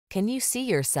Can you see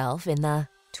yourself in the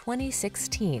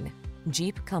 2016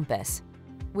 Jeep Compass?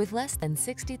 With less than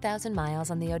 60,000 miles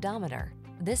on the odometer,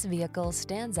 this vehicle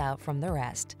stands out from the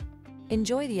rest.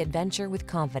 Enjoy the adventure with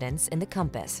confidence in the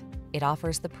Compass. It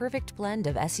offers the perfect blend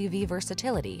of SUV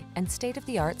versatility and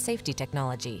state-of-the-art safety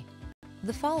technology.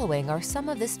 The following are some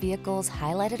of this vehicle's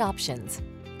highlighted options: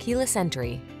 keyless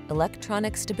entry,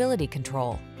 electronic stability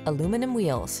control, aluminum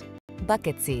wheels,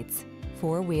 bucket seats,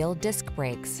 four-wheel disc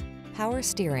brakes, power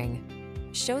steering.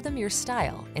 Show them your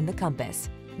style in the Compass.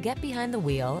 Get behind the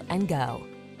wheel and go.